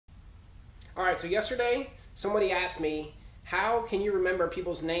All right, so yesterday somebody asked me, how can you remember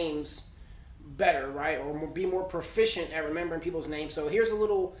people's names better, right? Or be more proficient at remembering people's names. So here's a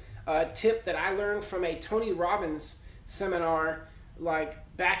little tip that I learned from a Tony Robbins seminar like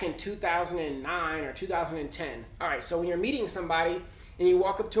back in 2009 or 2010. All right, so when you're meeting somebody and you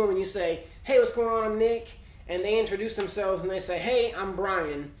walk up to them and you say, hey, what's going on? I'm Nick. And they introduce themselves and they say, hey, I'm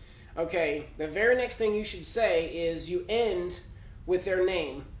Brian. Okay, the very next thing you should say is you end with their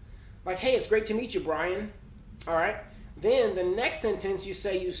name. Like, hey, it's great to meet you, Brian. All right. Then the next sentence you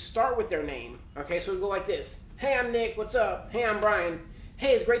say you start with their name. Okay, so we go like this. Hey, I'm Nick. What's up? Hey, I'm Brian.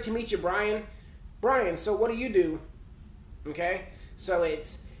 Hey, it's great to meet you, Brian. Brian, so what do you do? Okay, so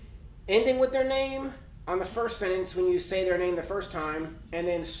it's ending with their name on the first sentence when you say their name the first time, and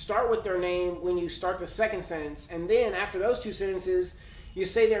then start with their name when you start the second sentence. And then after those two sentences, you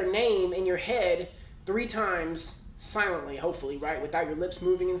say their name in your head 3 times silently, hopefully, right? Without your lips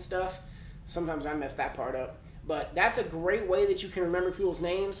moving and stuff. Sometimes I mess that part up. But that's a great way that you can remember people's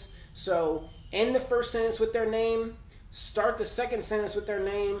names. So end the first sentence with their name, start the second sentence with their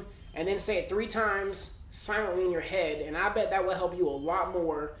name, and then say it 3 times silently in your head. And I bet that will help you a lot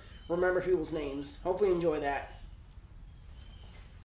more remember people's names. Hopefully you enjoy that.